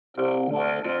The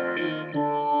weather in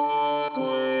Brooklyn.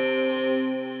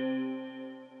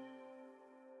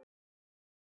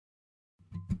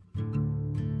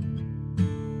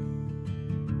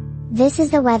 This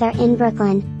is the weather in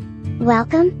Brooklyn.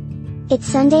 Welcome! It's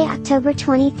Sunday, October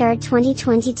 23rd,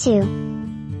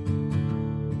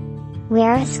 2022.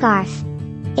 Wear a scarf.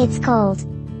 It's cold.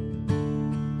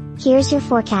 Here's your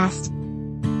forecast.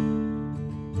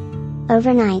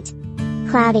 Overnight.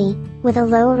 Cloudy, with a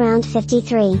low around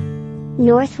 53.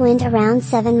 North wind around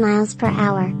 7 miles per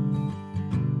hour.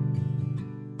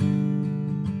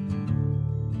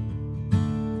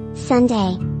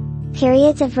 Sunday.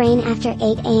 Periods of rain after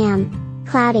 8 a.m.,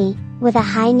 cloudy, with a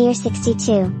high near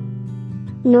 62.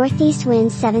 Northeast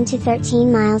winds 7 to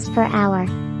 13 miles per hour.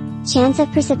 Chance of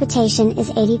precipitation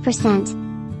is 80%.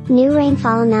 New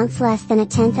rainfall amounts less than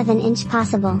 1/10 of an inch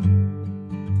possible.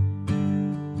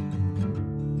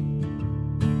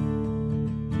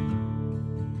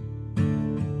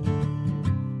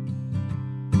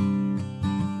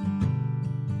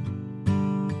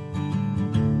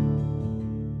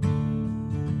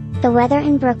 The Weather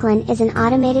in Brooklyn is an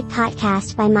automated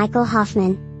podcast by Michael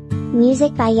Hoffman.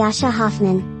 Music by Yasha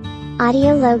Hoffman.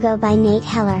 Audio logo by Nate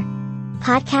Heller.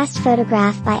 Podcast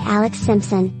photograph by Alex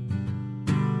Simpson.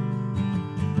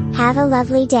 Have a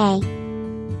lovely day.